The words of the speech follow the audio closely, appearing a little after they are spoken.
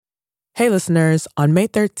Hey listeners, on May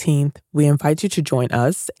 13th, we invite you to join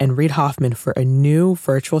us and Reid Hoffman for a new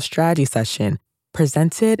virtual strategy session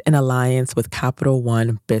presented in alliance with Capital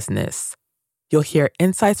One Business. You'll hear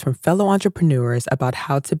insights from fellow entrepreneurs about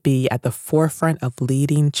how to be at the forefront of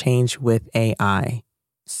leading change with AI.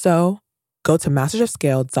 So, go to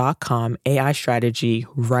mastersofscale.com AI strategy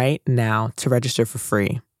right now to register for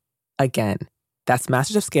free. Again, that's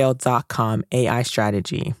mastersofscale.com AI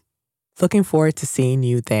strategy. Looking forward to seeing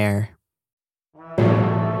you there.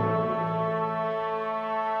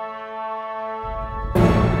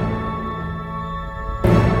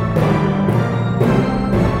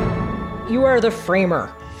 You are the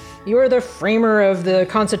framer. You are the framer of the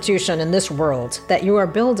Constitution in this world that you are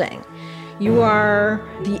building. You are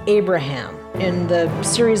the Abraham in the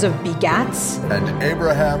series of begats. And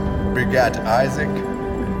Abraham begat Isaac.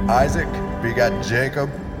 Isaac begat Jacob.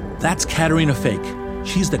 That's Caterina Fake.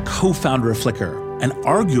 She's the co-founder of Flickr and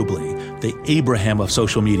arguably the Abraham of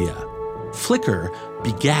social media. Flickr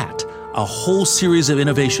begat a whole series of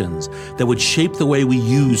innovations that would shape the way we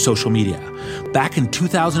use social media. Back in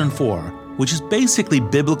 2004, which is basically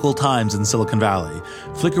biblical times in Silicon Valley,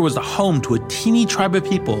 Flickr was the home to a teeny tribe of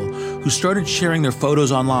people who started sharing their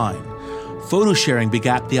photos online. Photo sharing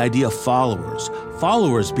begat the idea of followers.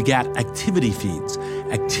 Followers begat activity feeds.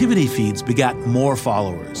 Activity feeds begat more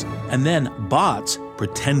followers. And then bots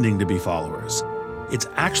pretending to be followers. It's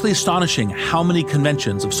actually astonishing how many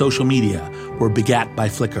conventions of social media were begat by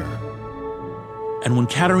Flickr. And when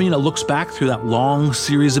Caterina looks back through that long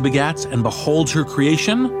series of begats and beholds her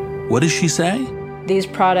creation, what does she say? These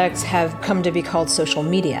products have come to be called social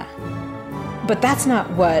media. But that's not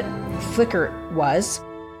what Flickr was.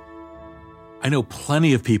 I know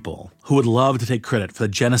plenty of people who would love to take credit for the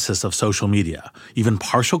genesis of social media, even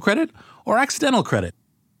partial credit or accidental credit.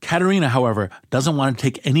 Caterina, however, doesn't want to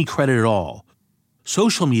take any credit at all.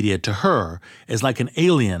 Social media, to her, is like an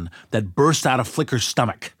alien that burst out of Flickr's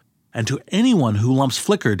stomach. And to anyone who lumps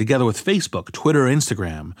Flickr together with Facebook, Twitter, or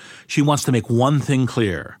Instagram, she wants to make one thing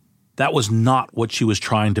clear. That was not what she was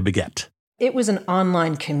trying to beget. It was an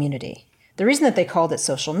online community. The reason that they called it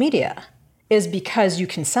social media is because you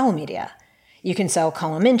can sell media. You can sell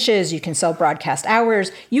column inches, you can sell broadcast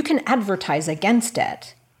hours, you can advertise against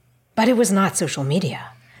it. But it was not social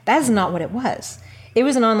media. That is not what it was. It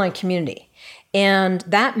was an online community. And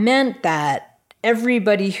that meant that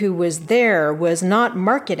everybody who was there was not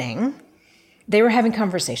marketing. They were having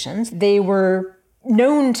conversations. They were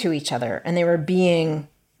known to each other, and they were being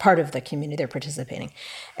part of the community. They're participating.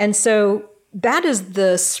 And so that is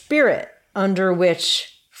the spirit under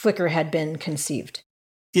which Flickr had been conceived.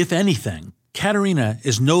 If anything, Caterina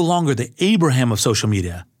is no longer the Abraham of social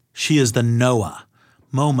media. She is the Noah,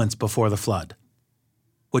 moments before the flood.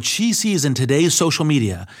 What she sees in today's social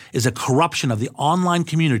media is a corruption of the online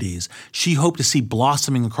communities she hoped to see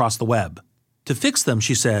blossoming across the web. To fix them,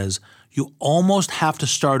 she says, you almost have to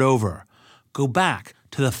start over. Go back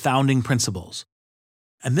to the founding principles.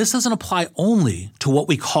 And this doesn't apply only to what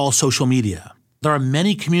we call social media. There are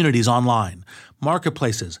many communities online,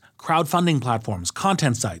 marketplaces, crowdfunding platforms,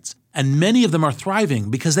 content sites, and many of them are thriving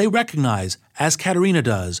because they recognize, as Caterina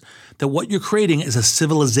does, that what you're creating is a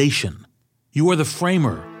civilization. You are the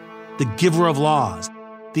framer, the giver of laws,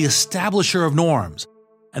 the establisher of norms,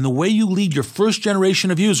 and the way you lead your first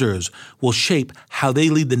generation of users will shape how they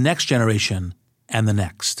lead the next generation and the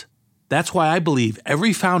next. That's why I believe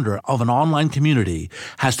every founder of an online community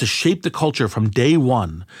has to shape the culture from day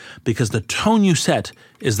one, because the tone you set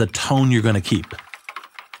is the tone you're going to keep.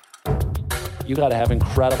 You got to have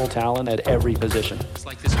incredible talent at every position. It's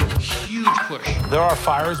like this huge push. There are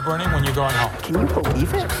fires burning when you're going home. Can you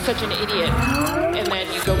believe it? Such an idiot. And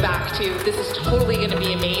then you go back to, this is totally going to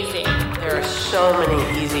be amazing. There are so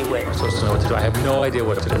many easy ways. I'm supposed to know what to do. I have no idea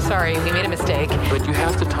what to do. Sorry, we made a mistake. But you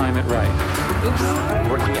have to time it right. Oops.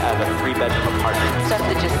 Working out of a 3-bedroom apartment. Stuff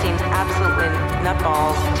that just seems absolutely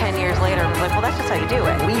nutballs. 10 years later, I'm like, well, that's just how you do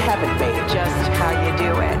it. We haven't made Just how you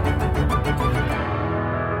do it.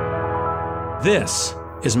 This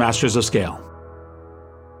is Masters of Scale.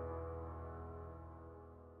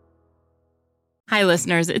 Hi,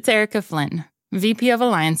 listeners. It's Erica Flynn, VP of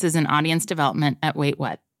Alliances and Audience Development at Wait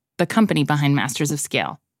What, the company behind Masters of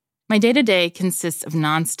Scale. My day-to-day consists of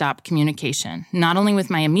nonstop communication, not only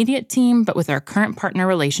with my immediate team, but with our current partner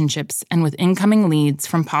relationships and with incoming leads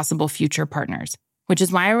from possible future partners, which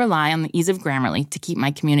is why I rely on the ease of Grammarly to keep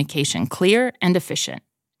my communication clear and efficient.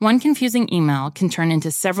 One confusing email can turn into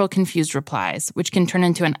several confused replies, which can turn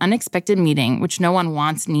into an unexpected meeting which no one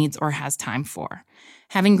wants, needs, or has time for.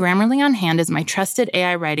 Having Grammarly on hand as my trusted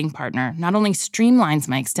AI writing partner not only streamlines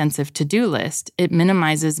my extensive to-do list, it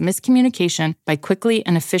minimizes miscommunication by quickly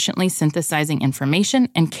and efficiently synthesizing information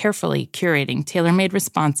and carefully curating tailor-made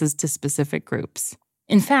responses to specific groups.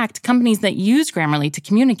 In fact, companies that use Grammarly to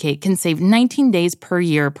communicate can save 19 days per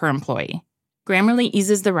year per employee. Grammarly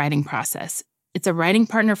eases the writing process. It's a writing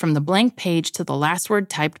partner from the blank page to the last word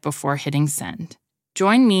typed before hitting send.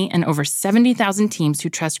 Join me and over 70,000 teams who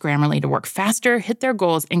trust Grammarly to work faster, hit their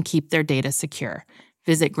goals, and keep their data secure.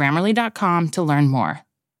 Visit Grammarly.com to learn more.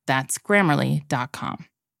 That's Grammarly.com.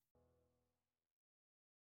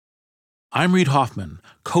 I'm Reid Hoffman,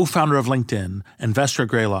 co-founder of LinkedIn, investor at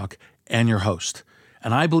Greylock, and your host.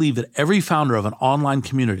 And I believe that every founder of an online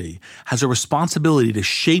community has a responsibility to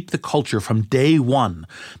shape the culture from day one,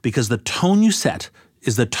 because the tone you set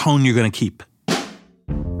is the tone you're going to keep.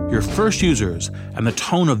 Your first users and the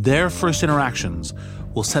tone of their first interactions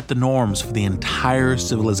will set the norms for the entire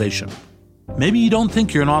civilization. Maybe you don't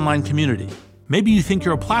think you're an online community. Maybe you think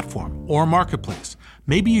you're a platform or a marketplace.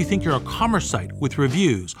 Maybe you think you're a commerce site with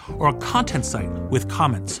reviews or a content site with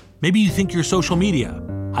comments. Maybe you think you're social media.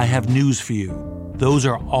 I have news for you. Those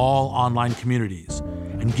are all online communities.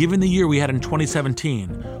 And given the year we had in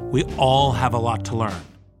 2017, we all have a lot to learn.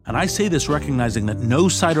 And I say this recognizing that no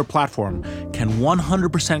site or platform can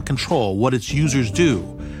 100% control what its users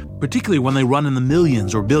do, particularly when they run in the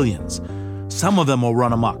millions or billions. Some of them will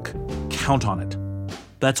run amok. Count on it.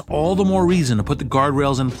 That's all the more reason to put the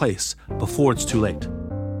guardrails in place before it's too late.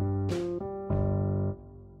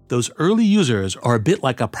 Those early users are a bit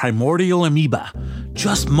like a primordial amoeba,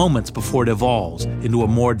 just moments before it evolves into a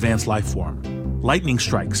more advanced life form. Lightning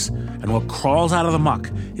strikes, and what crawls out of the muck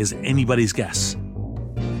is anybody's guess.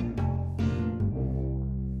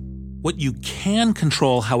 What you can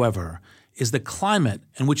control, however, is the climate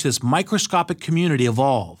in which this microscopic community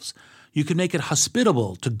evolves. You can make it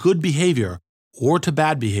hospitable to good behavior or to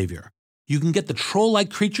bad behavior. You can get the troll-like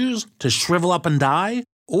creatures to shrivel up and die,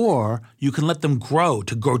 or you can let them grow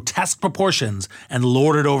to grotesque proportions and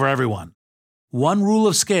lord it over everyone. One rule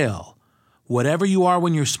of scale: whatever you are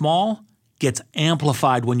when you're small gets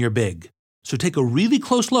amplified when you're big. So take a really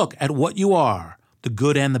close look at what you are, the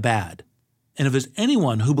good and the bad. And if there's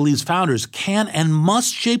anyone who believes founders can and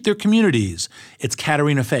must shape their communities, it's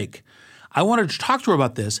Caterina Fake. I wanted to talk to her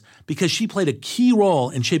about this because she played a key role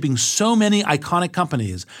in shaping so many iconic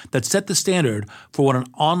companies that set the standard for what an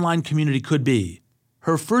online community could be.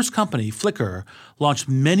 Her first company, Flickr, launched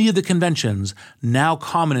many of the conventions now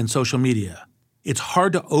common in social media. It's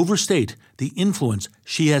hard to overstate the influence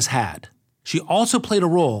she has had. She also played a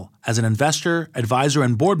role as an investor, advisor,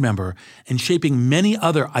 and board member in shaping many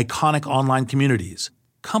other iconic online communities.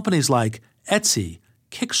 Companies like Etsy,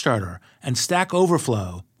 Kickstarter, and Stack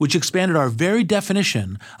Overflow, which expanded our very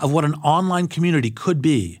definition of what an online community could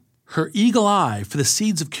be. Her eagle eye for the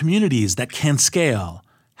seeds of communities that can scale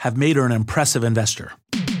have made her an impressive investor.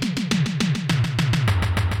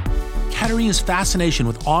 Caterina's fascination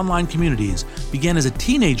with online communities began as a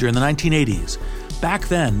teenager in the 1980s. Back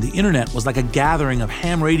then, the internet was like a gathering of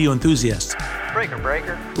ham radio enthusiasts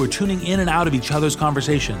who were tuning in and out of each other's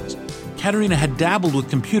conversations. Caterina had dabbled with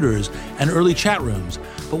computers and early chat rooms,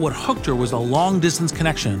 but what hooked her was a long-distance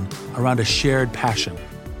connection around a shared passion.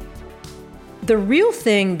 The real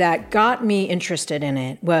thing that got me interested in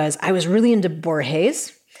it was I was really into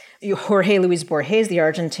Borges, Jorge Luis Borges, the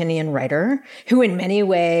Argentinian writer, who in many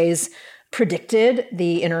ways predicted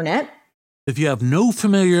the internet. If you have no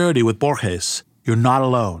familiarity with Borges, you're not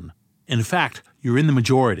alone. In fact, you're in the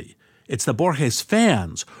majority. It's the Borges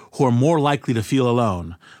fans who are more likely to feel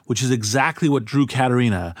alone, which is exactly what drew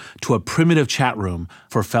Caterina to a primitive chat room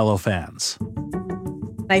for fellow fans.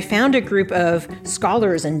 I found a group of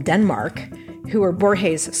scholars in Denmark who were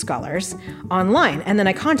Borges scholars online, and then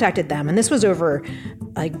I contacted them, and this was over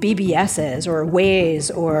like BBSs or Waze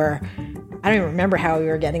or I don't even remember how we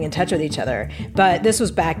were getting in touch with each other, but this was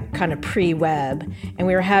back kind of pre-web, and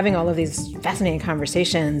we were having all of these fascinating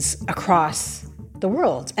conversations across the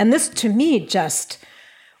world. And this, to me, just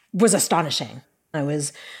was astonishing. I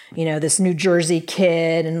was, this New Jersey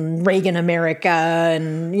kid in Reagan America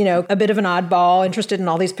and, a bit of an oddball, interested in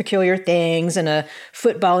all these peculiar things in a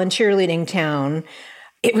football and cheerleading town.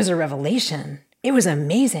 It was a revelation. It was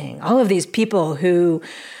amazing. All of these people who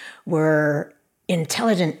were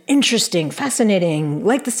intelligent, interesting, fascinating,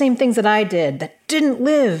 like the same things that I did, that didn't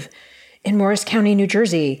live in Morris County, New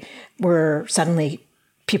Jersey, were suddenly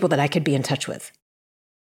people that I could be in touch with.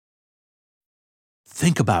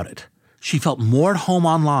 Think about it. She felt more at home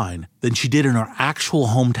online than she did in her actual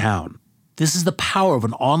hometown. This is the power of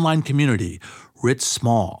an online community, writ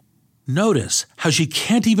small. Notice how she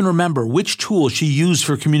can't even remember which tool she used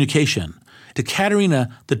for communication. To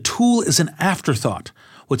Caterina, the tool is an afterthought.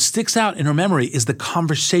 What sticks out in her memory is the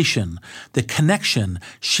conversation, the connection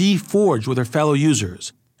she forged with her fellow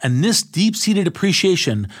users. And this deep-seated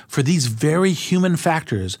appreciation for these very human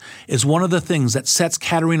factors is one of the things that sets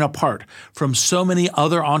Caterina apart from so many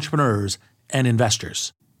other entrepreneurs and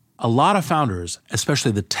investors. A lot of founders,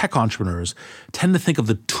 especially the tech entrepreneurs, tend to think of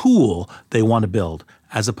the tool they want to build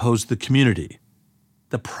as opposed to the community.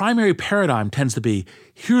 The primary paradigm tends to be,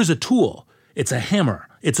 here's a tool. It's a hammer.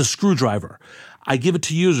 It's a screwdriver. I give it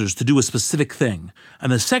to users to do a specific thing.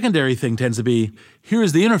 And the secondary thing tends to be, here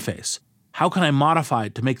is the interface. How can I modify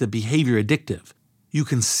it to make the behavior addictive? You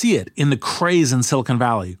can see it in the craze in Silicon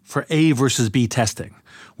Valley for A versus B testing.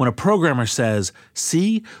 When a programmer says,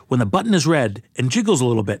 see, when the button is red and jiggles a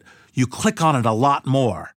little bit, you click on it a lot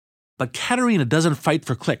more. But Caterina doesn't fight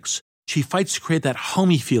for clicks. She fights to create that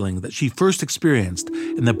homey feeling that she first experienced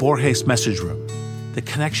in the Borges message room. The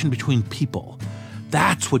connection between people.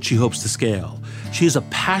 That's what she hopes to scale. She has a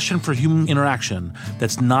passion for human interaction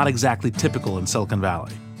that's not exactly typical in Silicon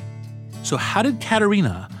Valley. So how did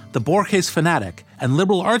Caterina, the Borges fanatic and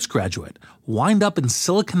liberal arts graduate, wind up in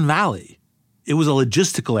Silicon Valley? It was a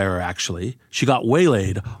logistical error, actually. She got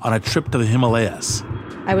waylaid on a trip to the Himalayas.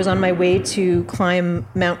 I was on my way to climb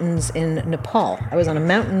mountains in Nepal. I was on a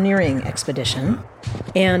mountaineering expedition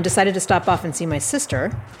and decided to stop off and see my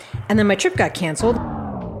sister. And then my trip got canceled.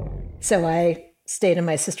 So I stayed in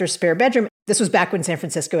my sister's spare bedroom. This was back when San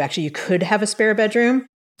Francisco, actually, you could have a spare bedroom.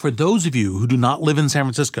 For those of you who do not live in San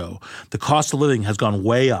Francisco, the cost of living has gone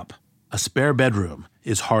way up. A spare bedroom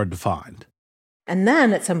is hard to find. And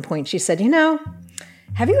then at some point she said,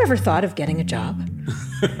 have you ever thought of getting a job?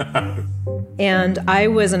 And I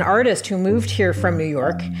was an artist who moved here from New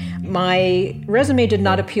York. My resume did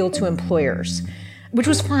not appeal to employers, which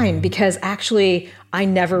was fine because actually I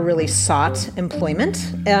never really sought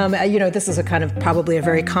employment. This is a kind of probably a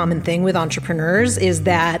very common thing with entrepreneurs is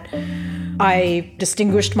that I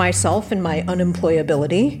distinguished myself in my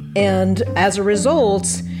unemployability, and as a result,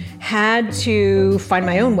 had to find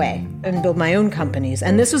my own way and build my own companies.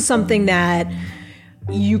 And this was something that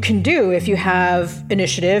you can do if you have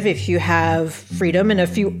initiative, if you have freedom, and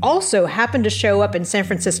if you also happen to show up in San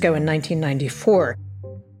Francisco in 1994.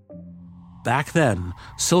 Back then,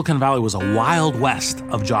 Silicon Valley was a wild west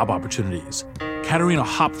of job opportunities. Caterina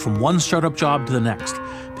hopped from one startup job to the next,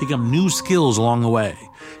 picking up new skills along the way.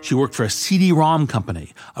 She worked for a CD-ROM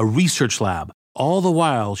company, a research lab. All the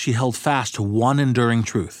while, she held fast to one enduring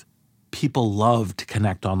truth. People love to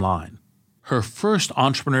connect online. Her first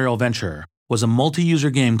entrepreneurial venture was a multi-user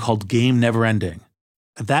game called Game Never Ending.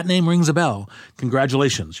 If that name rings a bell,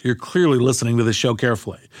 congratulations, you're clearly listening to the show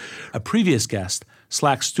carefully. A previous guest,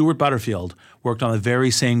 Slack's Stuart Butterfield, worked on the very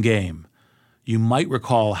same game. You might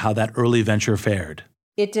recall how that early venture fared.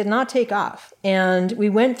 It did not take off, and we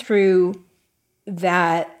went through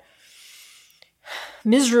that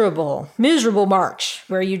miserable march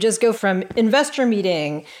where you just go from investor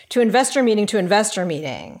meeting to investor meeting to investor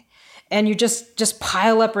meeting, and you just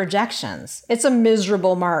pile up rejections. It's a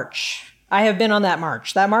miserable march. I have been on that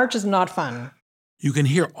march. That march is not fun. You can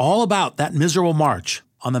hear all about that miserable march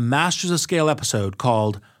on the Masters of Scale episode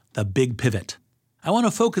called The Big Pivot. I want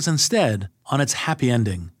to focus instead on its happy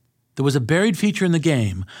ending. There was a buried feature in the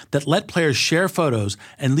game that let players share photos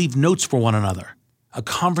and leave notes for one another. A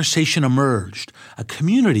conversation emerged, a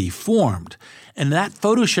community formed, and that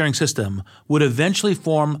photo sharing system would eventually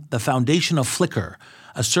form the foundation of Flickr,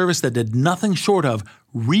 a service that did nothing short of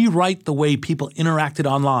rewrite the way people interacted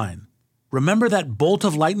online. Remember that bolt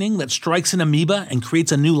of lightning that strikes an amoeba and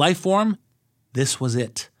creates a new life form? This was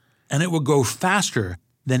it, and it would go faster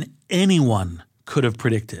than anyone could have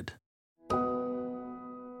predicted.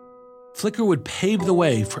 Flickr would pave the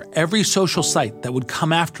way for every social site that would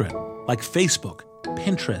come after it, like Facebook,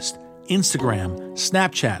 Pinterest, Instagram,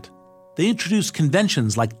 Snapchat. They introduced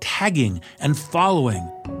conventions like tagging and following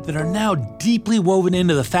that are now deeply woven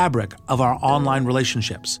into the fabric of our online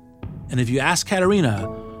relationships. And if you ask Caterina,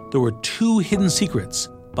 there were two hidden secrets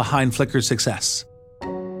behind Flickr's success.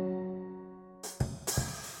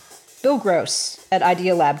 Bill Gross at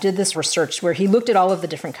Idea Lab did this research where he looked at all of the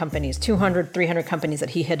different companies, 200, 300 companies that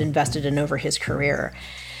he had invested in over his career,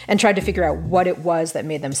 and tried to figure out what it was that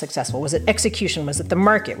made them successful. Was it execution? Was it the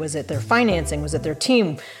market? Was it their financing? Was it their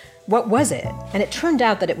team? What was it? And it turned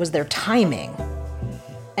out that it was their timing,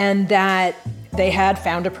 and that they had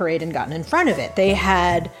found a parade and gotten in front of it. They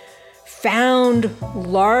had found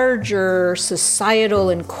larger societal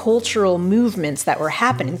and cultural movements that were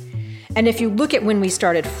happening. And if you look at when we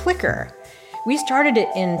started Flickr, We started it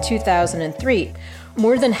in 2003.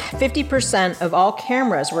 More than 50% of all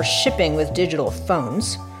cameras were shipping with digital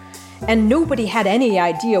phones, and nobody had any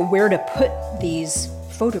idea where to put these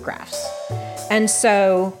photographs. And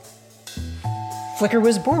so Flickr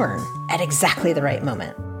was born at exactly the right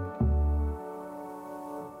moment.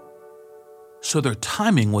 So their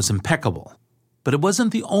timing was impeccable. But it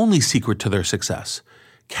wasn't the only secret to their success.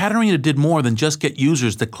 Caterina did more than just get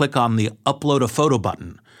users to click on the upload a photo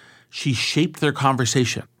button. She shaped their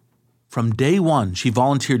conversation. From day one, she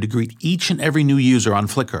volunteered to greet each and every new user on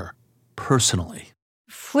Flickr personally.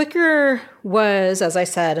 Flickr was, as I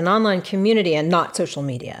said, an online community and not social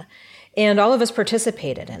media. And all of us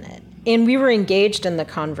participated in it. And we were engaged in the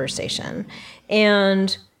conversation.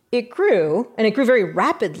 And it grew very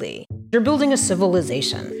rapidly. You're building a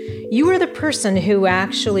civilization. You are the person who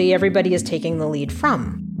actually everybody is taking the lead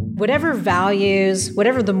from. Whatever values,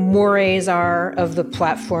 whatever the mores are of the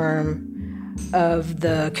platform, of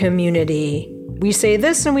the community, we say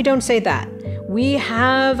this and we don't say that. We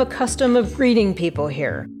have a custom of greeting people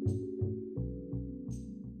here.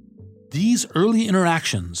 These early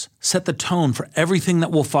interactions set the tone for everything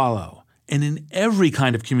that will follow. And in every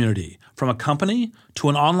kind of community, from a company to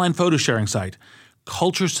an online photo sharing site,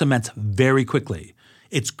 culture cements very quickly.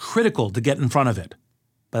 It's critical to get in front of it.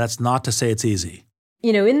 But that's not to say it's easy.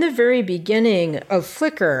 In the very beginning of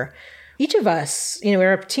Flickr, each of us,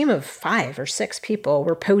 we're a team of 5 or 6 people.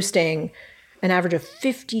 We're posting an average of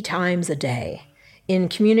 50 times a day in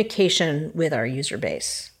communication with our user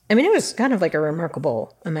base. I mean, it was kind of like a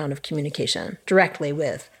remarkable amount of communication directly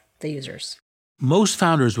with the users. Most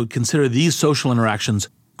founders would consider these social interactions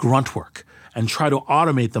grunt work and try to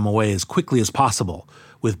automate them away as quickly as possible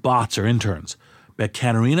with bots or interns. But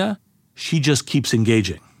Caterina, she just keeps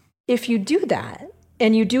engaging. If you do that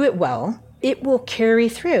and you do it well, it will carry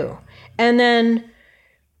through. And then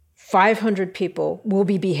 500 people will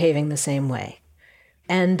be behaving the same way.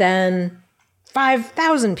 And then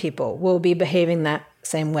 5,000 people will be behaving that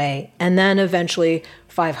same way. And then eventually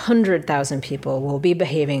 500,000 people will be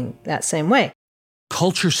behaving that same way.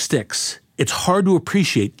 Culture sticks. It's hard to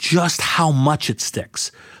appreciate just how much it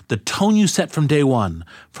sticks. The tone you set from day one,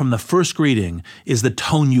 from the first greeting, is the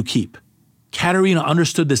tone you keep. Caterina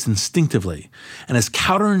understood this instinctively, and as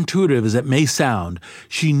counterintuitive as it may sound,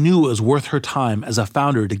 she knew it was worth her time as a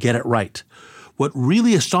founder to get it right. What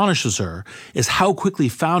really astonishes her is how quickly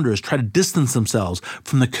founders try to distance themselves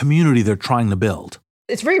from the community they're trying to build.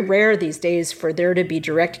 It's very rare these days for there to be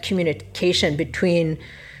direct communication between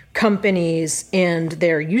companies and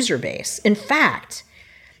their user base. In fact,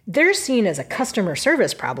 they're seen as a customer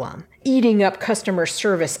service problem, eating up customer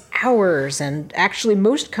service hours, and actually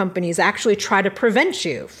most companies actually try to prevent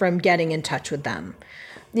you from getting in touch with them.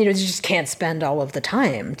 You just can't spend all of the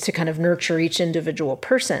time to kind of nurture each individual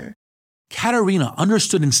person. Caterina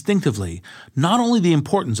understood instinctively not only the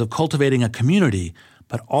importance of cultivating a community,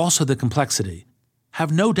 but also the complexity.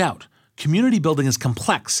 Have no doubt, community building is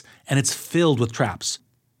complex and it's filled with traps.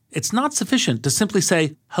 It's not sufficient to simply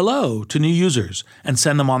say hello to new users and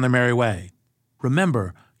send them on their merry way.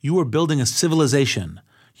 Remember, you are building a civilization.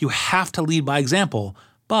 You have to lead by example,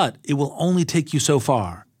 but it will only take you so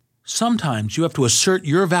far. Sometimes you have to assert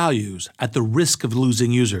your values at the risk of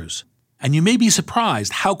losing users. And you may be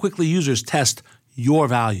surprised how quickly users test your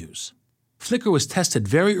values. Flickr was tested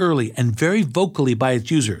very early and very vocally by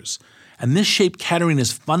its users, and this shaped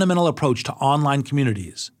Caterina's fundamental approach to online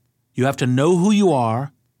communities. You have to know who you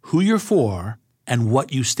are, who you're for, and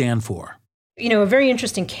what you stand for. A very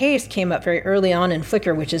interesting case came up very early on in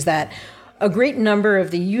Flickr, which is that a great number of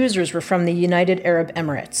the users were from the United Arab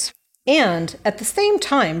Emirates. And at the same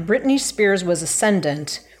time, Britney Spears was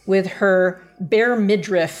ascendant with her bare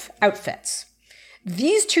midriff outfits.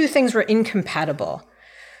 These two things were incompatible.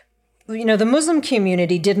 The Muslim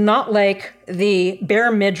community did not like the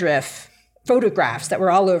bare midriff photographs that were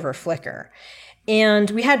all over Flickr. And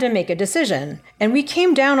we had to make a decision. And we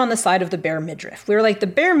came down on the side of the bare midriff. We were like, the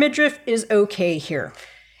bare midriff is okay here.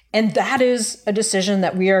 And that is a decision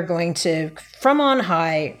that we are going to, from on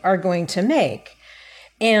high, are going to make.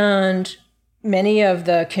 And many of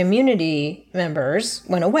the community members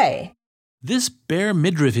went away. This bare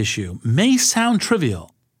midriff issue may sound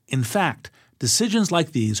trivial. In fact, decisions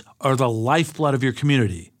like these are the lifeblood of your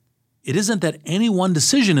community. It isn't that any one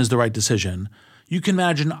decision is the right decision. You can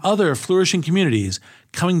imagine other flourishing communities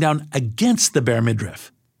coming down against the bare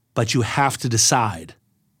midriff. But you have to decide.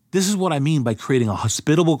 This is what I mean by creating a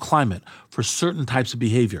hospitable climate for certain types of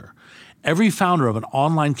behavior. Every founder of an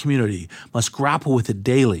online community must grapple with it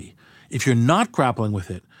daily. If you're not grappling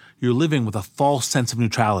with it, you're living with a false sense of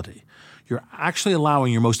neutrality. You're actually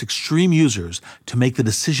allowing your most extreme users to make the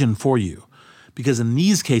decision for you. because in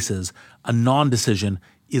these cases, a non-decision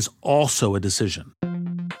is also a decision.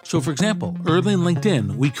 So for example, early in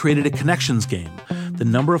LinkedIn, we created a connections game. The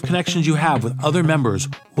number of connections you have with other members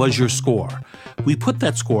was your score. We put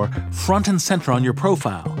that score front and center on your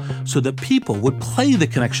profile so that people would play the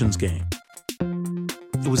connections game.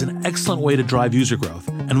 It was an excellent way to drive user growth,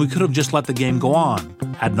 and we could have just let the game go on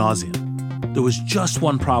ad nauseum. There was just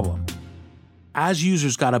one problem. As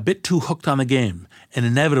users got a bit too hooked on the game, and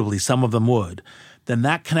inevitably some of them would, then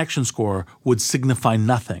that connection score would signify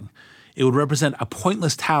nothing. It would represent a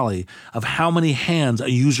pointless tally of how many hands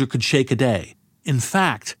a user could shake a day. In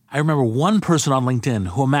fact, I remember one person on LinkedIn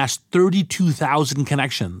who amassed 32,000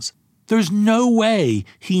 connections. There's no way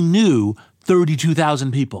he knew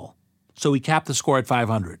 32,000 people. So he capped the score at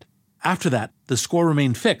 500. After that, the score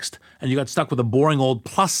remained fixed, and you got stuck with a boring old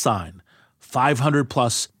plus sign. 500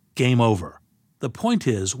 plus, game over. The point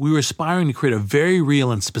is, we were aspiring to create a very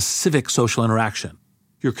real and specific social interaction.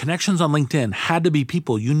 Your connections on LinkedIn had to be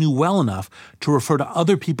people you knew well enough to refer to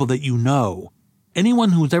other people that you know.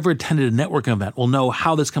 Anyone who's ever attended a networking event will know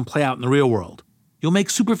how this can play out in the real world. You'll make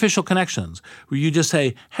superficial connections where you just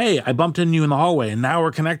say, hey, I bumped into you in the hallway and now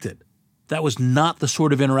we're connected. That was not the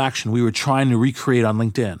sort of interaction we were trying to recreate on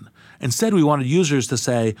LinkedIn. Instead, we wanted users to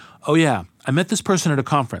say, oh yeah, I met this person at a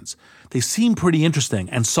conference. They seem pretty interesting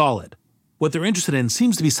and solid. What they're interested in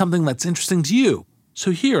seems to be something that's interesting to you.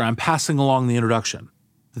 So here, I'm passing along the introduction.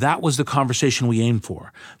 That was the conversation we aimed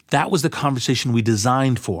for. That was the conversation we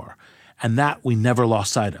designed for. And that we never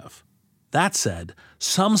lost sight of. That said,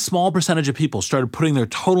 some small percentage of people started putting their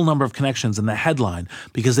total number of connections in the headline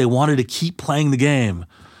because they wanted to keep playing the game.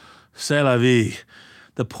 C'est la vie.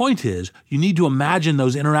 The point is, you need to imagine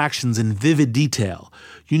those interactions in vivid detail.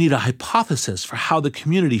 You need a hypothesis for how the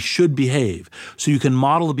community should behave so you can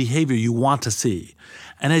model the behavior you want to see.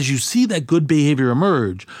 And as you see that good behavior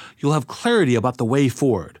emerge, you'll have clarity about the way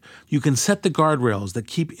forward. You can set the guardrails that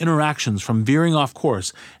keep interactions from veering off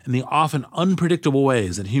course in the often unpredictable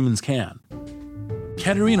ways that humans can.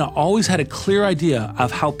 Caterina always had a clear idea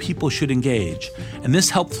of how people should engage, and this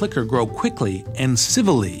helped Flickr grow quickly and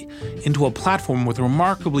civilly into a platform with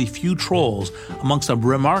remarkably few trolls amongst a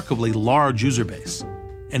remarkably large user base.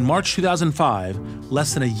 In March 2005,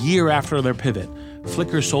 less than a year after their pivot,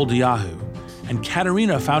 Flickr sold to Yahoo, and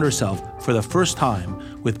Caterina found herself, for the first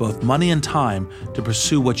time, with both money and time to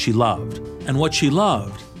pursue what she loved. And what she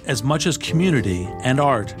loved, as much as community and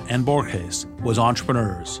art and Borges, was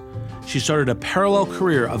entrepreneurs. She started a parallel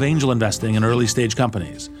career of angel investing in early-stage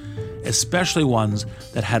companies, especially ones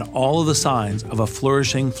that had all of the signs of a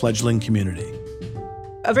flourishing fledgling community.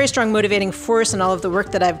 A very strong motivating force in all of the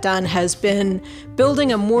work that I've done has been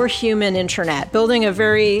building a more human internet, building a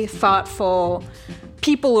very thoughtful,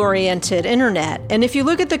 people-oriented internet. And if you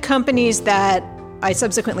look at the companies that I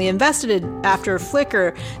subsequently invested in after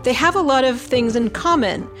Flickr, they have a lot of things in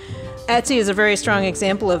common. Etsy is a very strong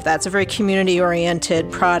example of that. It's a very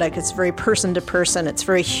community-oriented product. It's very person-to-person. It's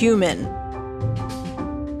very human.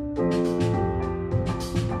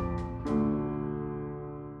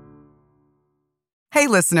 Hey,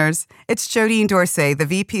 listeners. It's Jodine Dorsey, the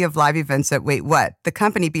VP of Live Events at Wait What, the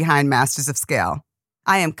company behind Masters of Scale.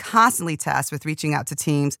 I am constantly tasked with reaching out to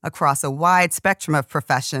teams across a wide spectrum of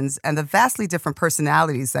professions and the vastly different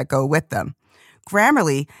personalities that go with them.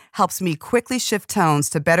 Grammarly helps me quickly shift tones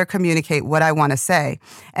to better communicate what I want to say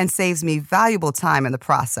and saves me valuable time in the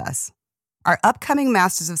process. Our upcoming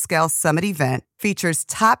Masters of Scale Summit event features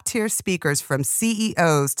top-tier speakers from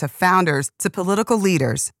CEOs to founders to political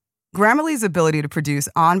leaders. Grammarly's ability to produce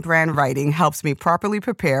on-brand writing helps me properly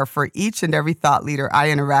prepare for each and every thought leader I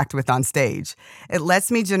interact with on stage. It lets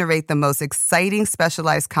me generate the most exciting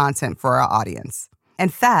specialized content for our audience. In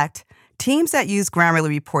fact, teams that use Grammarly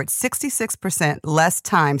report 66% less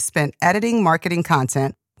time spent editing marketing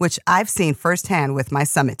content, which I've seen firsthand with my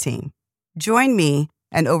Summit team. Join me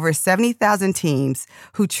and over 70,000 teams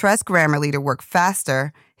who trust Grammarly to work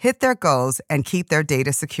faster, hit their goals, and keep their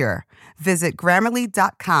data secure. Visit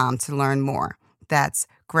Grammarly.com to learn more. That's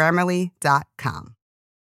Grammarly.com.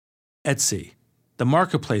 Etsy, the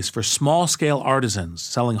marketplace for small-scale artisans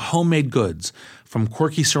selling homemade goods, from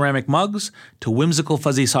quirky ceramic mugs to whimsical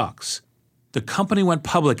fuzzy socks. The company went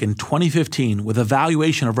public in 2015 with a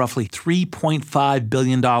valuation of roughly $3.5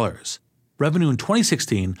 billion. Revenue in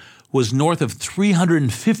 2016 was north of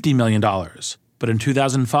 $350 million. But in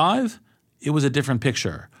 2005, it was a different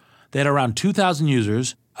picture. They had around 2,000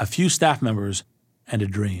 users, a few staff members, and a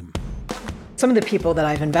dream. Some of the people that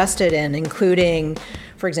I've invested in, including,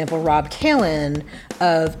 for example, Rob Kalin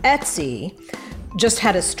of Etsy, just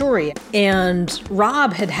had a story. And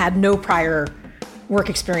Rob had no prior work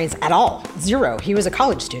experience at all. Zero. He was a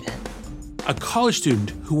college student. a college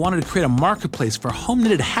student who wanted to create a marketplace for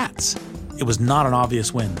home-knitted hats. It was not an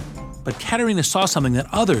obvious win. But Caterina saw something that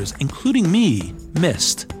others, including me,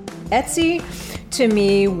 missed. Etsy, to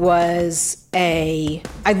me,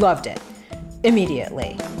 I loved it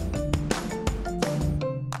immediately.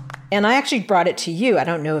 And I actually brought it to you. I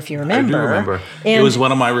don't know if you remember. I do remember. It was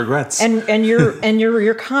one of my regrets. And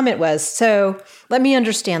your comment was, so let me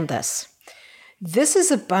understand this. This is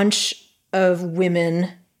a bunch of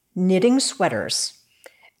women knitting sweaters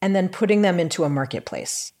and then putting them into a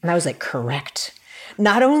marketplace. And I was like, correct.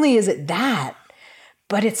 Not only is it that,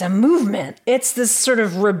 but it's a movement. It's this sort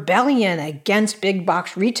of rebellion against big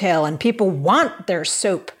box retail, and people want their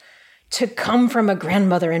soap to come from a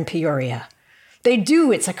grandmother in Peoria. They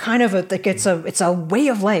do. It's a kind of it's a way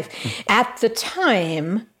of life. At the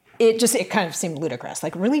time, it kind of seemed ludicrous.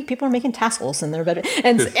 Like, really, people are making tassels in their bedroom,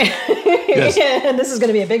 and yes. And this is going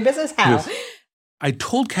to be a big business. How? Yes. I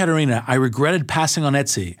told Caterina I regretted passing on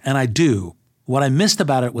Etsy, and I do. What I missed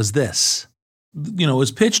about it was this. It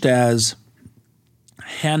was pitched as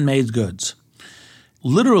handmade goods.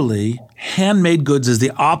 Literally, handmade goods is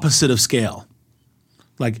the opposite of scale.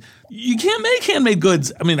 Like, you can't make handmade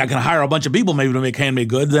goods. I mean, I can hire a bunch of people maybe to make handmade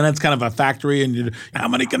goods, and it's kind of a factory, and how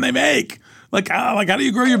many can they make? How do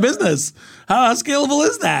you grow your business? How scalable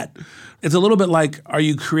is that? It's a little bit like, are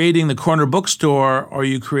you creating the corner bookstore, or are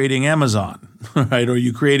you creating Amazon, right? Or are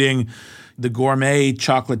you creating the gourmet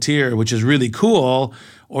chocolatier, which is really cool,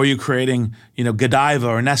 or are you creating, Godiva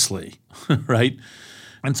or Nestle, right?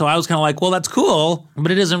 And so I was kind of like, well, that's cool,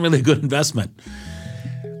 but it isn't really a good investment.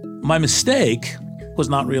 My mistake was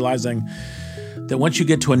not realizing that once you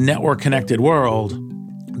get to a network-connected world,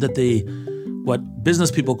 that what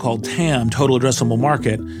business people call TAM, total addressable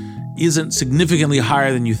market, isn't significantly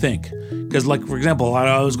higher than you think. Because, for example,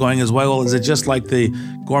 I was going as well, is it just like the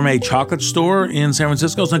gourmet chocolate store in San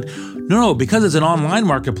Francisco? It's like, no, because it's an online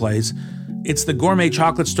marketplace, it's the gourmet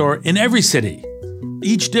chocolate store in every city,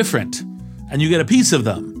 each different, and you get a piece of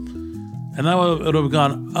them. And then it would have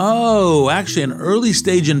gone, oh, actually an early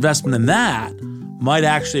stage investment in that might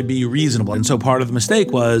actually be reasonable. And so part of the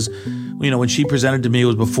mistake was, when she presented to me, it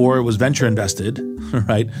was before it was venture invested,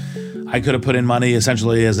 right? I could have put in money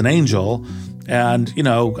essentially as an angel. And,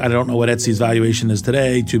 I don't know what Etsy's valuation is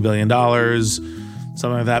today, $2 billion,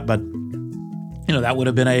 something like that. But, that would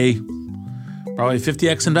have been probably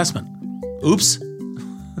 50x investment. Oops.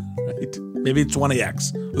 Right? Maybe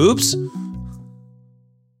 20x. Oops.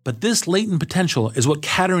 But this latent potential is what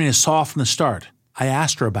Caterina saw from the start. I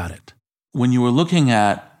asked her about it. When you were looking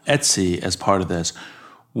at Etsy as part of this,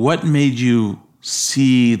 what made you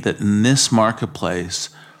see that in this marketplace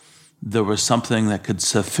there was something that could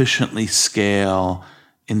sufficiently scale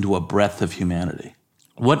into a breadth of humanity?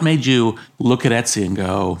 What made you look at Etsy and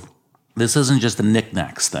go, this isn't just a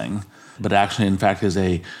knickknacks thing, but actually, in fact, is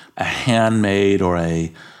a handmade or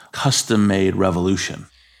a custom-made revolution?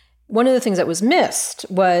 One of the things that was missed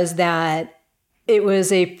was that it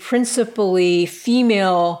was a principally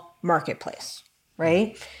female marketplace,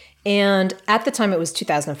 right? And at the time, it was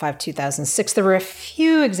 2005, 2006. There were a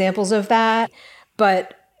few examples of that,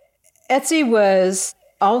 but Etsy was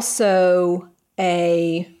also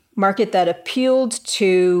a market that appealed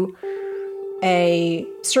to a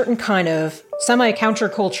certain kind of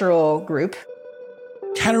semi-countercultural group.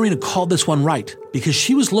 Caterina called this one right because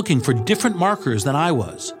she was looking for different markers than I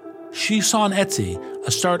was. She saw in Etsy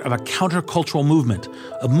a start of a countercultural movement,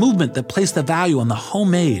 a movement that placed the value on the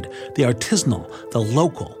homemade, the artisanal, the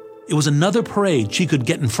local. It was another parade she could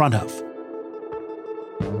get in front of.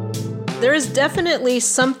 There is definitely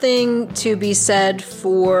something to be said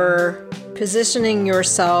for positioning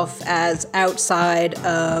yourself as outside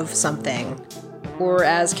of something or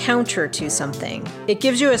as counter to something. It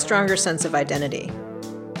gives you a stronger sense of identity.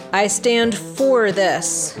 I stand for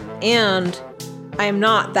this, and I am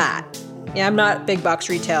not that. I'm not big box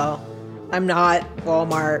retail. I'm not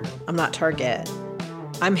Walmart. I'm not Target.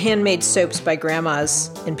 I'm handmade soaps by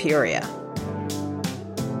grandmas in Peoria.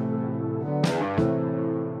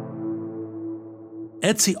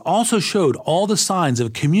 Etsy also showed all the signs of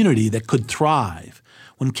a community that could thrive.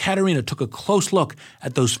 When Caterina took a close look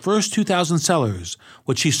at those first 2,000 sellers,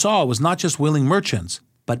 what she saw was not just willing merchants,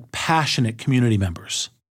 but passionate community members.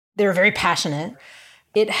 They were very passionate.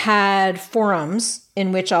 It had forums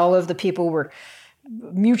in which all of the people were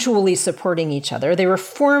mutually supporting each other. They were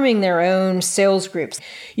forming their own sales groups.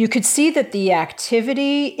 You could see that the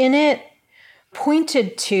activity in it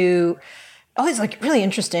pointed to all these really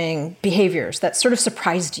interesting behaviors that sort of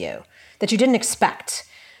surprised you, that you didn't expect.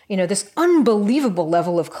 This unbelievable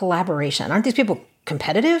level of collaboration. Aren't these people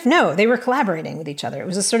competitive? No, they were collaborating with each other. It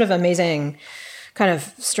was a sort of amazing, kind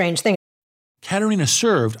of strange thing. Caterina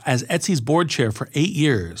served as Etsy's board chair for 8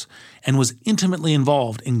 years and was intimately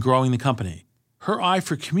involved in growing the company. Her eye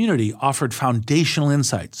for community offered foundational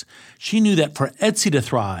insights. She knew that for Etsy to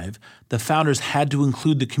thrive, the founders had to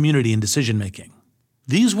include the community in decision-making.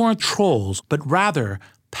 These weren't trolls, but rather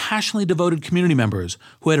passionately devoted community members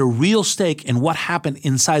who had a real stake in what happened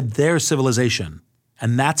inside their civilization.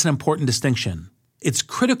 And that's an important distinction. It's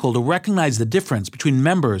critical to recognize the difference between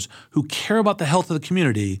members who care about the health of the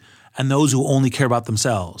community and those who only care about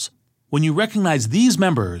themselves. When you recognize these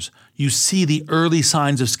members, you see the early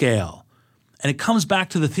signs of scale. And it comes back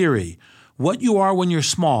to the theory, what you are when you're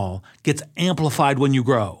small gets amplified when you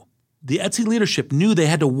grow. The Etsy leadership knew they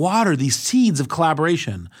had to water these seeds of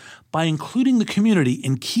collaboration by including the community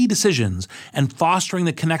in key decisions and fostering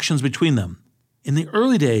the connections between them. In the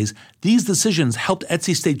early days, these decisions helped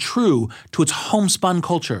Etsy stay true to its homespun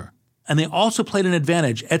culture, and they also played an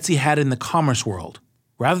advantage Etsy had in the commerce world.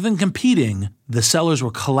 Rather than competing, the sellers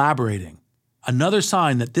were collaborating. Another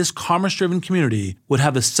sign that this commerce-driven community would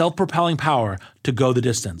have the self-propelling power to go the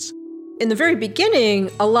distance. In the very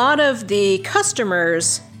beginning, a lot of the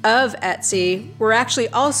customers of Etsy were actually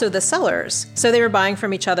also the sellers. So they were buying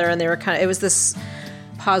from each other, and it was this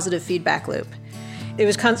positive feedback loop. It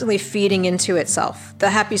was constantly feeding into itself.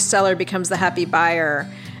 The happy seller becomes the happy buyer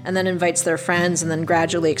and then invites their friends and then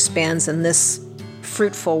gradually expands in this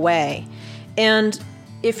fruitful way. And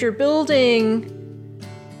if you're building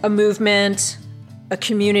a movement, a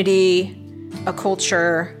community, a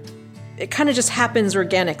culture, it kind of just happens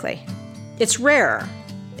organically. It's rare,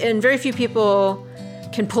 and very few people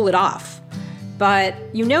can pull it off. But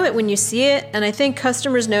you know it when you see it, and I think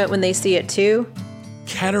customers know it when they see it too.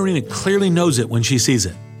 Caterina clearly knows it when she sees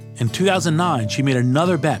it. In 2009, she made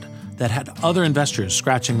another bet that had other investors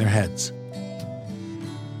scratching their heads.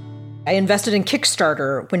 I invested in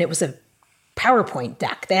Kickstarter when it was a PowerPoint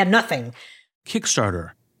deck. They had nothing.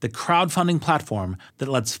 Kickstarter, the crowdfunding platform that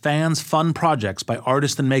lets fans fund projects by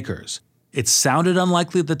artists and makers. It sounded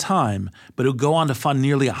unlikely at the time, but it would go on to fund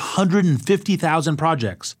nearly 150,000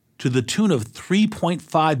 projects to the tune of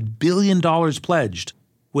 $3.5 billion pledged.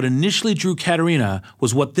 What initially drew Caterina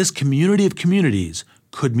was what this community of communities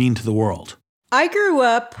could mean to the world. I grew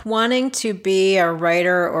up wanting to be a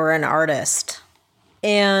writer or an artist,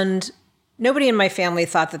 and nobody in my family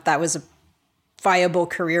thought that that was a viable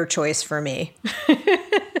career choice for me.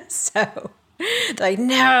 So, like,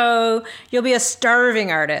 no, you'll be a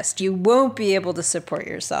starving artist. You won't be able to support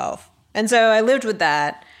yourself. And so I lived with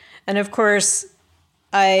that. And of course,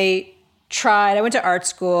 I went to art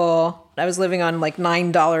school. I was living on like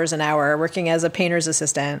 $9 an hour, working as a painter's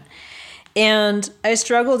assistant. And I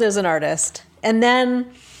struggled as an artist. And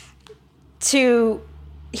then to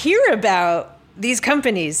hear about these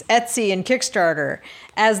companies, Etsy and Kickstarter,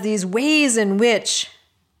 as these ways in which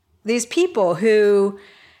these people who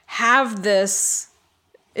have this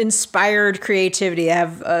inspired creativity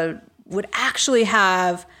would actually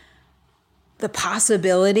have the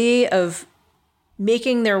possibility of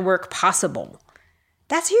making their work possible.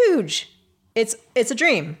 That's huge. It's a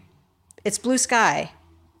dream. It's blue sky.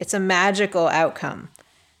 It's a magical outcome.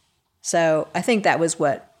 So I think that was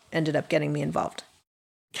what ended up getting me involved.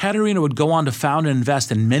 Caterina would go on to found and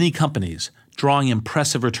invest in many companies, drawing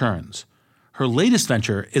impressive returns. Her latest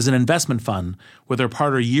venture is an investment fund with her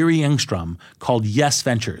partner Yuri Engstrom called Yes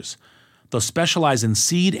Ventures. They'll specialize in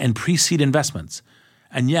seed and pre-seed investments.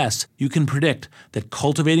 And yes, you can predict that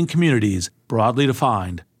cultivating communities, broadly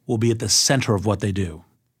defined, will be at the center of what they do.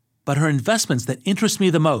 But her investments that interest me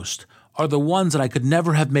the most are the ones that I could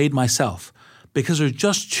never have made myself because they're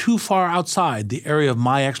just too far outside the area of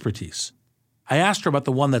my expertise. I asked her about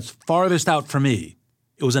the one that's farthest out for me.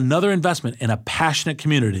 It was another investment in a passionate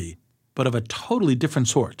community, but of a totally different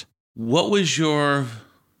sort. What was your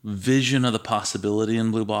vision of the possibility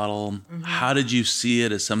in Blue Bottle? Mm-hmm. How did you see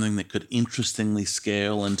it as something that could interestingly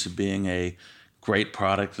scale into being a great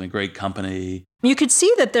product and a great company? You could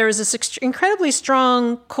see that there was this incredibly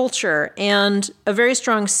strong culture and a very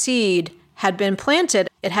strong seed had been planted.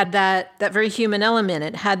 It had that very human element.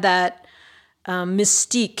 It had that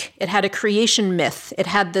mystique. It had a creation myth. It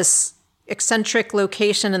had this eccentric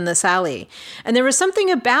location in this alley. And there was something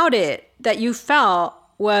about it that you felt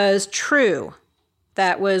was true,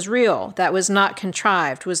 that was real, that was not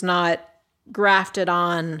contrived, was not grafted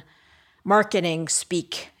on marketing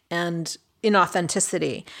speak and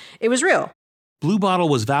inauthenticity. It was real. Blue Bottle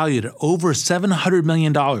was valued at over $700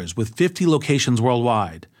 million with 50 locations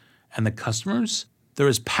worldwide. And the customers? They're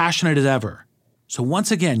as passionate as ever. So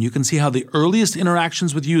once again, you can see how the earliest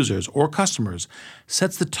interactions with users or customers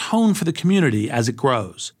sets the tone for the community as it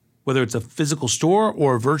grows. Whether it's a physical store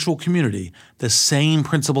or a virtual community, the same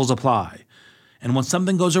principles apply. And when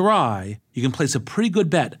something goes awry, you can place a pretty good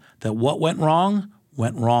bet that what went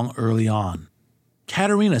wrong early on.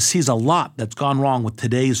 Caterina sees a lot that's gone wrong with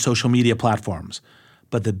today's social media platforms.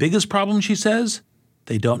 But the biggest problem, she says,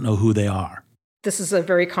 they don't know who they are. This is a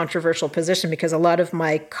very controversial position because a lot of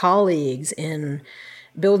my colleagues in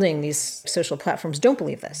building these social platforms don't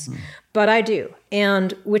believe this. But I do.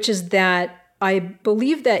 And which is that I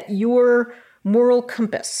believe that your moral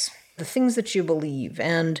compass, the things that you believe,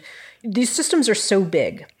 and these systems are so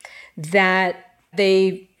big that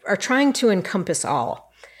they are trying to encompass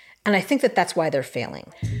all. And I think that that's why they're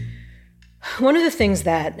failing. One of the things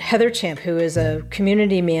that Heather Champ, who is a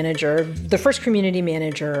community manager, the first community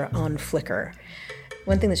manager on Flickr,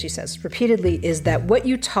 one thing that she says repeatedly is that what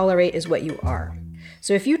you tolerate is what you are.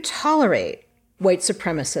 So if you tolerate white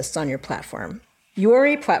supremacists on your platform, you are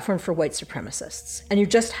a platform for white supremacists, and you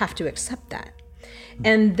just have to accept that.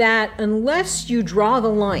 And that unless you draw the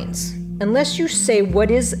lines, unless you say what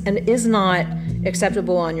is and is not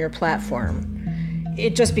acceptable on your platform,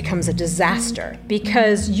 it just becomes a disaster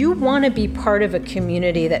because you want to be part of a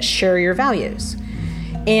community that share your values.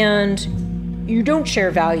 And you don't share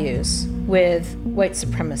values with white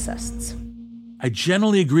supremacists. I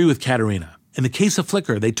generally agree with Caterina. In the case of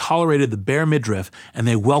Flickr, they tolerated the bare midriff and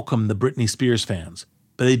they welcomed the Britney Spears fans.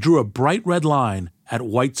 But they drew a bright red line at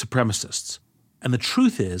white supremacists. And the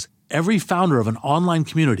truth is, every founder of an online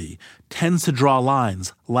community tends to draw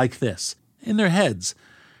lines like this in their heads.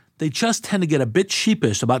 They just tend to get a bit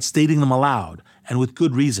sheepish about stating them aloud, and with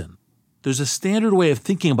good reason. There's a standard way of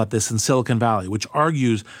thinking about this in Silicon Valley, which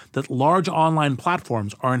argues that large online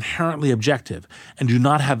platforms are inherently objective and do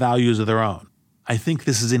not have values of their own. I think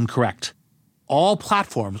this is incorrect. All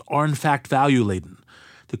platforms are in fact value-laden.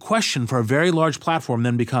 The question for a very large platform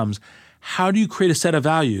then becomes, how do you create a set of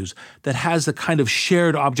values that has the kind of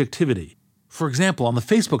shared objectivity? For example, on the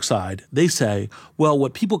Facebook side, they say, well,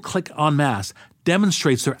 what people click en masse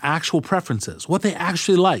demonstrates their actual preferences, what they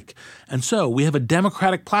actually like. And so we have a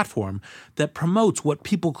democratic platform that promotes what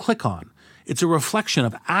people click on. It's a reflection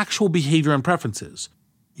of actual behavior and preferences.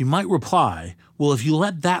 You might reply, well, if you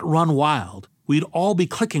let that run wild, we'd all be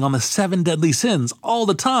clicking on the 7 deadly sins all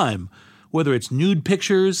the time, whether it's nude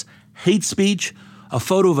pictures, hate speech, a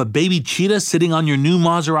photo of a baby cheetah sitting on your new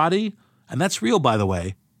Maserati. And that's real, by the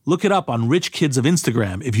way. Look it up on Rich Kids of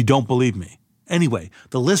Instagram if you don't believe me. Anyway,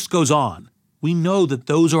 the list goes on. We know that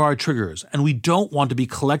those are our triggers, and we don't want to be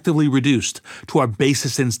collectively reduced to our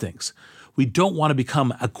basest instincts. We don't want to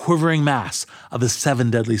become a quivering mass of the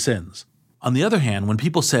 7 deadly sins. On the other hand, when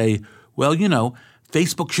people say, well, you know,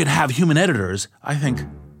 Facebook should have human editors, I think,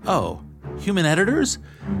 oh, human editors?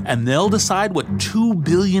 And they'll decide what 2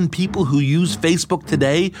 billion people who use Facebook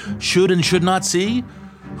today should and should not see?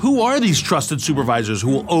 Who are these trusted supervisors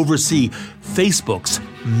who will oversee Facebook's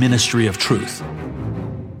Ministry of Truth?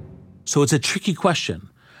 So it's a tricky question.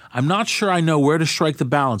 I'm not sure I know where to strike the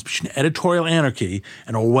balance between editorial anarchy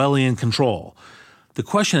and Orwellian control. The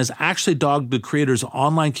question has actually dogged the creators of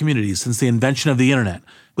online communities since the invention of the internet.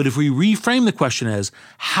 But if we reframe the question as,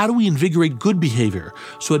 how do we invigorate good behavior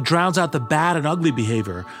so it drowns out the bad and ugly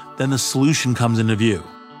behavior, then the solution comes into view.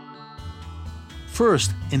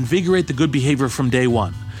 First, invigorate the good behavior from day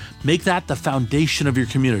one. Make that the foundation of your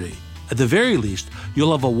community. At the very least,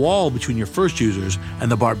 you'll have a wall between your first users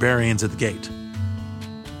and the barbarians at the gate.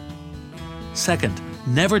 Second,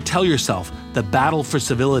 never tell yourself the battle for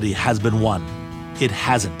civility has been won. It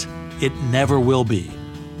hasn't. It never will be.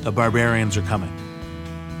 The barbarians are coming.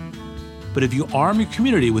 But if you arm your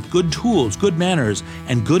community with good tools, good manners,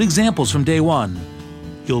 and good examples from day one,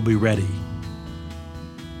 you'll be ready.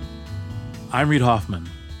 I'm Reid Hoffman.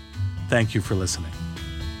 Thank you for listening.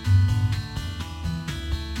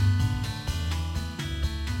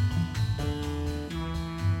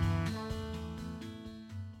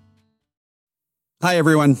 Hi,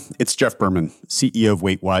 everyone. It's Jeff Berman, CEO of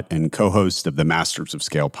Wait What and co-host of the Masters of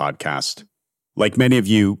Scale podcast. Like many of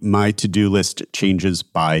you, my to-do list changes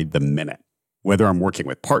by the minute. Whether I'm working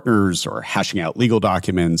with partners or hashing out legal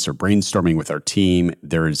documents or brainstorming with our team,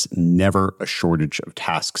 there is never a shortage of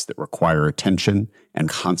tasks that require attention and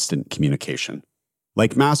constant communication.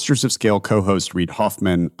 Like Masters of Scale co-host Reid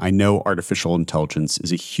Hoffman, I know artificial intelligence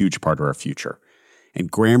is a huge part of our future,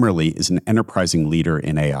 and Grammarly is an enterprising leader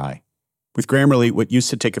in AI. With Grammarly, what used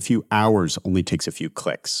to take a few hours only takes a few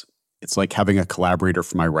clicks. It's like having a collaborator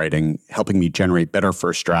for my writing, helping me generate better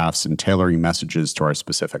first drafts and tailoring messages to our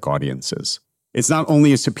specific audiences. It's not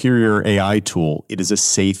only a superior AI tool, it is a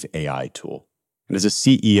safe AI tool. And as a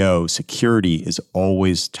CEO, security is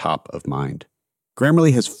always top of mind.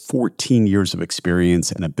 Grammarly has 14 years of experience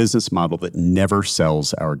and a business model that never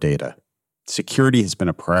sells our data. Security has been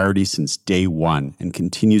a priority since day one and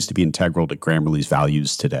continues to be integral to Grammarly's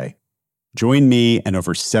values today. Join me and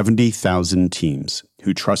over 70,000 teams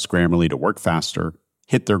who trust Grammarly to work faster,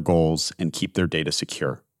 hit their goals, and keep their data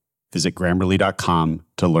secure. Visit Grammarly.com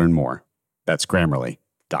to learn more. That's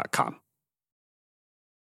Grammarly.com.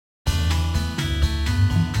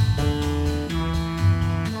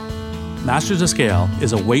 Masters of Scale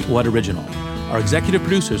is a Wait What original. Our executive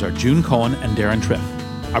producers are June Cohen and Darren Triff.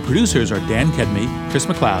 Our producers are Dan Kedmi, Chris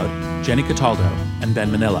McLeod, Jenny Cataldo, and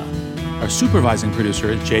Ben Manila. Our supervising producer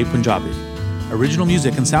is Jay Punjabi. Original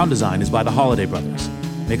music and sound design is by the Holiday Brothers.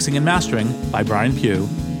 Mixing and mastering by Brian Pugh.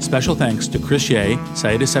 Special thanks to Chris Ye,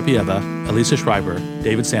 Saida Sepieva, Elisa Schreiber,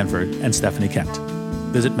 David Sanford, and Stephanie Kent.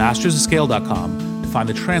 Visit mastersofscale.com to find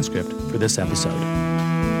the transcript for this episode.